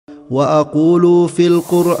وأقول في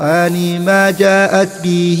القرآن ما جاءت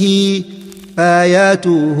به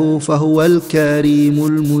آياته فهو الكريم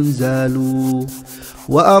المنزال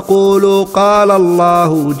وأقول قال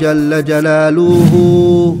الله جل جلاله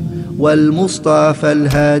والمصطفى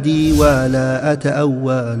الهادي ولا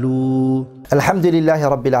أتأول. الحمد لله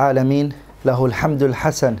رب العالمين، له الحمد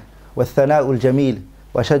الحسن والثناء الجميل،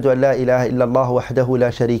 وأشهد أن لا إله إلا الله وحده لا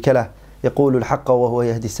شريك له يقول الحق وهو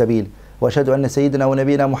يهدي السبيل، وأشهد أن سيدنا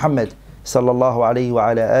ونبينا محمد صلى الله عليه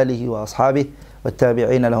وعلى آله وأصحابه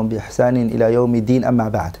والتابعين لهم بإحسان إلى يوم الدين. أما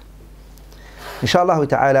بعد. Inshallah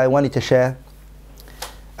ta'ala, I wanted to share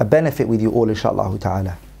a benefit with you all, inshallah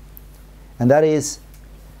ta'ala. And that is,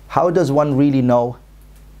 how does one really know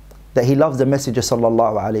that he loves the Messenger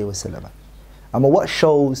sallallahu alayhi wa sallam? What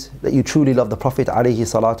shows that you truly love the Prophet alayhi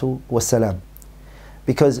salatu wasalam?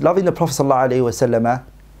 Because loving the Prophet sallallahu alayhi wa sallam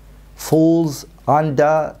falls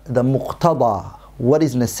under the muqtada, what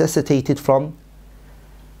is necessitated from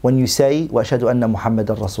when you say wa ashhadu anna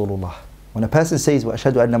Muhammadan Rasulullah. When a person says wa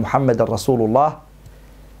ashhadu anna Muhammadan Rasulullah,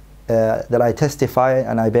 that I testify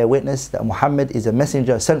and I bear witness that Muhammad is a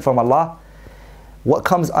messenger sent from Allah, what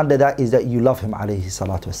comes under that is that you love him alayhi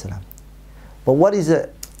salatu wasalam. But what is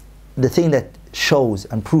the thing that shows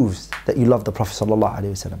and proves that you love the Prophet sallallahu alayhi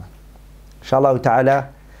wa sallam? Inshallah ta'ala,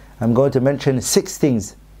 I'm going to mention 6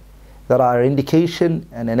 things that are an indication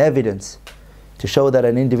and an evidence to show that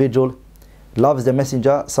an individual loves the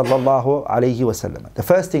Messenger sallallahu alayhi wa sallam. The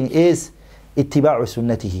first thing is ittiba'u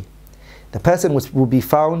sunnatihi. The person will be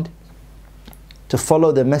found to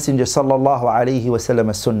follow the Messenger sallallahu alayhi wa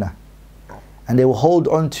sallam sunnah, and they will hold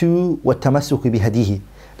on to wa tamassuku bihadihi.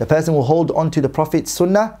 The person will hold on to the Prophet's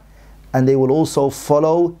sunnah, and they will also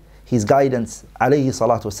follow his guidance alayhi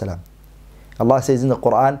salatu wasalam. Allah says in the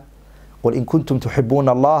Quran, قُلْ إِن كُنْتُمْ تُحِبُّونَ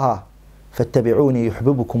اللَّهَ فَاتَّبِعُونِي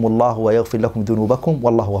يُحْبِبُكُمُ اللَّهُ وَيَغْفِرْ لَكُمْ ذُنُوبَكُمْ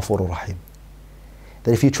وَاللَّهُ غَفُورٌ رَحِيمٌ.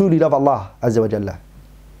 That if you truly love Allah Azza wa Jalla,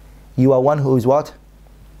 you are one who is what?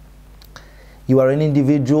 You are an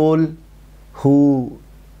individual who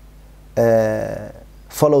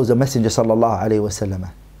follows the Messenger sallallahu alayhi wa sallam.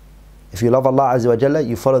 If you love Allah Azza wa Jalla,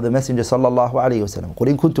 you follow the Messenger sallallahu alayhi wa sallam. قُلْ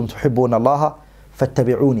إِن كُنْتُمْ تُحِبُّونَ اللَّهَ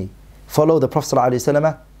فَاتَّبِعُونِي. Follow the Prophet sallallahu alayhi wa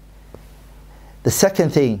sallam. The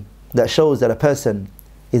second thing that shows that a person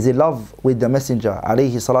is in love with the Messenger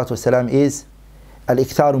alayhi salatu wasalam is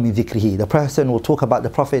al-iktharu min dhikrihi. The person will talk about the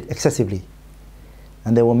Prophet excessively,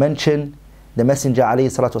 and they will mention the Messenger alayhi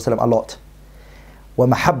salatu wasalam a lot. Wa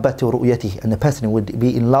mahabbatu ru'yatihi, and the person would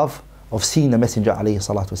be in love of seeing the Messenger alayhi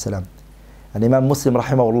salatu wasalam. And Imam Muslim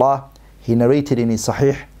rahimahullah, he narrated in his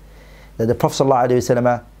Sahih that the Prophet sallallahu alayhi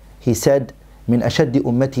wasallam, he said, min ashaddi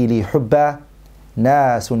ummati li hubba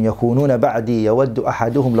ناس يكونون بعدي يود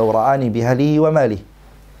أحدهم لو رآني بأهله وماله.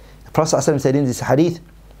 The Prophet ﷺ said in this hadith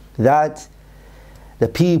that the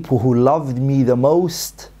people who loved me the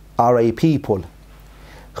most are a people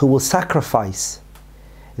who will sacrifice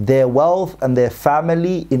their wealth and their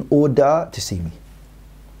family in order to see me.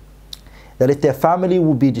 That if their family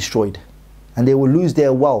will be destroyed and they will lose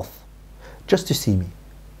their wealth just to see me,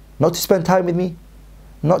 not to spend time with me,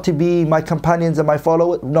 not to be my companions and my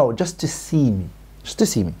followers, no, just to see me. Just to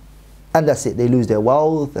see me. And that's it. They lose their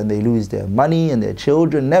wealth and they lose their money and their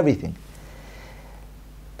children and everything.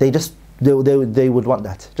 They would want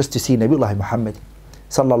that, just to see Nabiullah Muhammad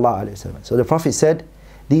sallallahu alayhi wa sallam. So the Prophet said,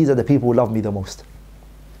 these are the people who love me the most.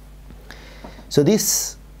 So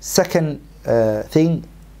this second thing,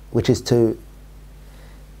 which is to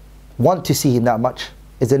want to see him that much,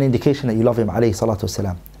 is an indication that you love him alayhi salatu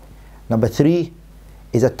wasalam. Number 3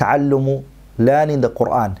 is at-ta'allumu, learning the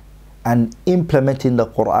Quran and implementing the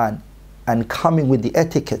Quran and coming with the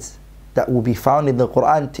etiquettes that will be found in the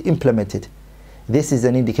Quran to implement it. This is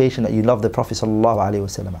an indication that you love the Prophet sallallahu alaihi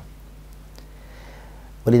wasallam.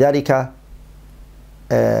 ولذلك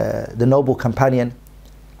the noble companion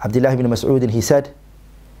Abdullah ibn Mas'ud, he said,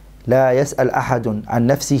 لا يسأل أحد عن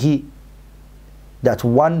نفسه, that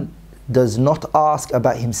one does not ask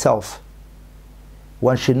about himself.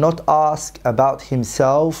 One should not ask about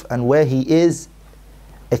himself and where he is,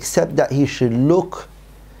 except that he should look.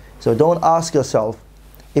 So don't ask yourself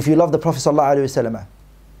if you love the Prophet ﷺ.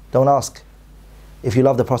 Don't ask if you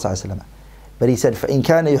love the Prophet ﷺ. But he said, فَإِنْ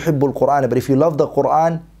كَانَ يُحِبُّ الْقُرْآنَ, but if you love the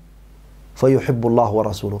Quran, فَيُحِبُّ اللَّهُ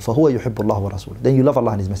وَرَسُولُهُ, فَهُوَ يُحِبُّ اللَّهُ وَرَسُولُهُ, then you love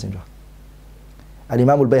Allah and His Messenger.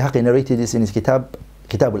 Al-Imam al-Bayhaqi narrated this in his Kitab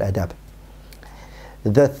al-Adab.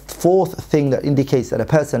 The fourth thing that indicates that a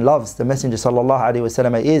person loves the Messenger sallallahu alaihi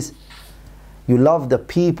wasallam is you love the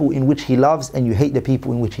people in which he loves and you hate the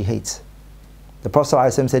people in which he hates. The Prophet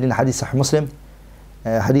ﷺ said in Hadith Sahih Muslim,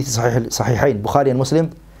 Hadith Sahihain, Bukhari and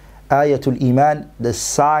Muslim, Ayatul Iman, the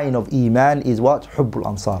sign of Iman is what? Hubbul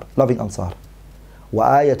Ansar, loving Ansar. Wa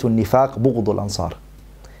ayatul Nifaq, Bughdul Ansar.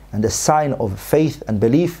 And the sign of faith and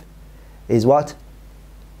belief is what?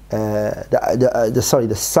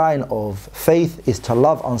 The sign of faith is to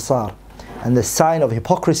love Ansar. And the sign of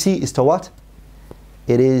hypocrisy is to what?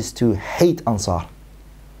 It is to hate Ansar.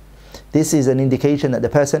 This is an indication that the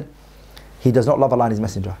person, he does not love Allah and His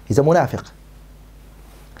Messenger. He's a munafiq.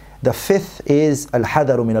 The fifth is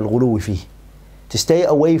al-hadaru min al-ghuluwi fih, to stay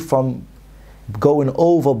away from going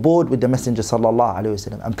overboard with the Messenger sallallahu alaihi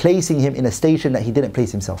wasallam and placing him in a station that he didn't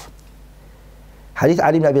place himself. Hadith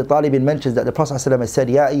Ali ibn Abi Talib mentions that the Prophet ﷺ has said,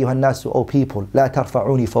 Ya ayyuhan nasu, O people, la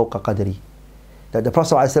tarfa'uni fawqa qadri. That the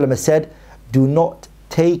Prophet ﷺ has said, do not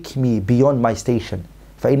take me beyond my station.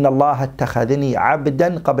 فَإِنَّ اللَّهَ اتَّخَذَنِي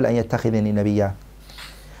عَبْدًا قَبْلَ أَن يَتَّخِذَنِي نَبِيًّا.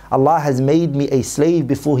 Allah has made me a slave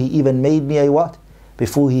before He even made me a what?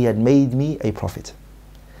 Before He had made me a prophet.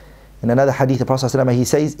 In another hadith, the Prophet ﷺ, he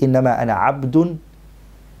says, إِنَّمَا أَنَا عَبْدٌ,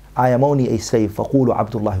 I am only a slave. فَقُولُوا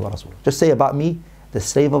عَبْدُ اللَّهِ وَرَسُولُهُ. Just say about me, the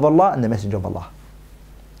slave of Allah and the messenger of Allah.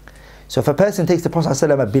 So if a person takes the Prophet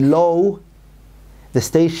ﷺ below the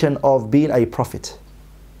station of being a prophet,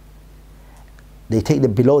 they take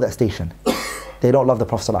them below that station. They don't love the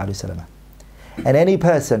Prophet ﷺ. And any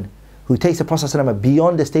person who takes the Prophet ﷺ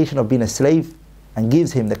beyond the station of being a slave and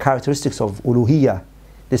gives him the characteristics of uluhiyyah,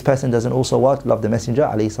 this person doesn't also what? Love the Messenger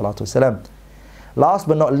ﷺ. Last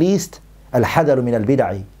but not least, al-hadaru min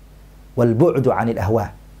al-bid'i wal-bu'du an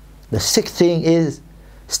al-ahwa. The sixth thing is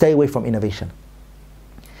stay away from innovation.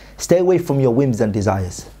 Stay away from your whims and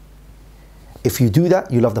desires. If you do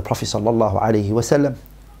that, you love the Prophet sallallahu alaihi wasallam.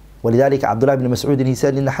 ولذلك Abdullah ibn Mas'ud, he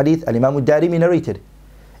said in the hadith, Al-Imam al-Darimi narrated,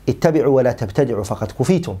 اتبعوا ولا تبتدعوا فقد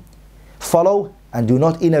كفيتم. Follow and do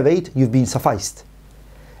not innovate, you've been sufficed.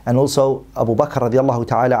 And also Abu Bakr radiallahu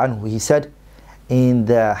ta'ala anhu, he said in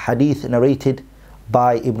the hadith narrated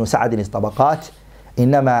by Ibn Sa'd in his Tabaqat,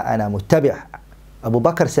 إنما أنا متبع. Abu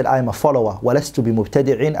Bakr said, I am a follower, ولست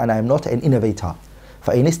بمبتدع, and I am not an innovator.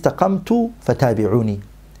 فإن استقمت فتابعوني.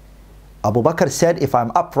 Abu Bakr said, if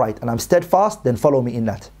I'm upright and I'm steadfast, then follow me in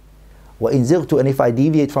that. وإن زغت, and if I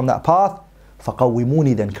deviate from that path,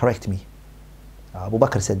 فقوموني, then correct me. Abu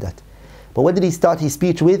Bakr said that. But what did he start his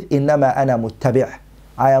speech with? إنما أنا متبع.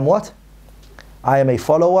 I am what? I am a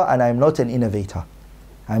follower and I am not an innovator.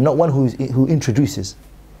 I am not one who introduces.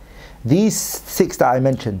 These six that I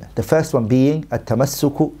mentioned, the first one being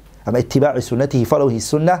التمسك اتباع سنته, follow his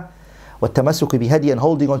sunnah, والتمسك بهدي, and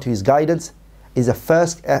holding on to his guidance, is the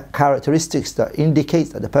first characteristics that indicates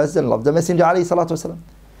that the person loves the Messenger alayhi salatu wasalam.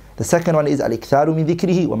 The second one is al-iktharu min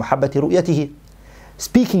dhikrihi wa mahabbati ru'yatihi,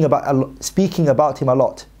 speaking about him a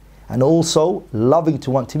lot and also loving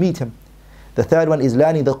to want to meet him. The third one is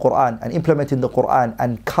learning the Quran and implementing the Quran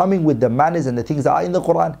and coming with the manners and the things that are in the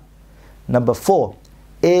Quran. Number 4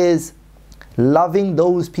 is loving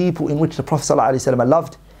those people in which the Prophet sallallahu alaihi wasallam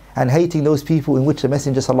loved and hating those people in which the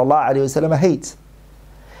Messenger sallallahu alaihi wasallam hates.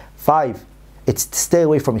 5, it's to stay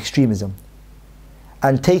away from extremism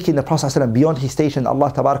and taking the Prophet ﷺ beyond his station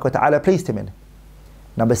Allah tabarak wa ta'ala placed him in.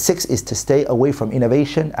 Number 6 is to stay away from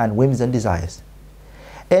innovation and whims and desires.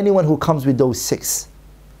 Anyone who comes with those 6,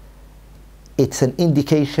 it's an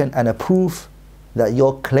indication and a proof that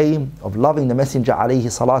your claim of loving the Messenger alayhi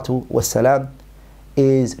salatu wassalam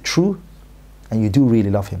is true and you do really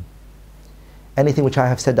love him. Anything which I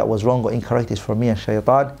have said that was wrong or incorrect is from me and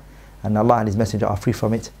shaitan, and Allah and His Messenger are free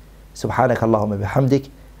from it. سبحانك اللهم بحمدك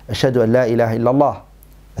أشهد أن لا إله إلا الله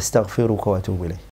أستغفرك وأتوب إليك.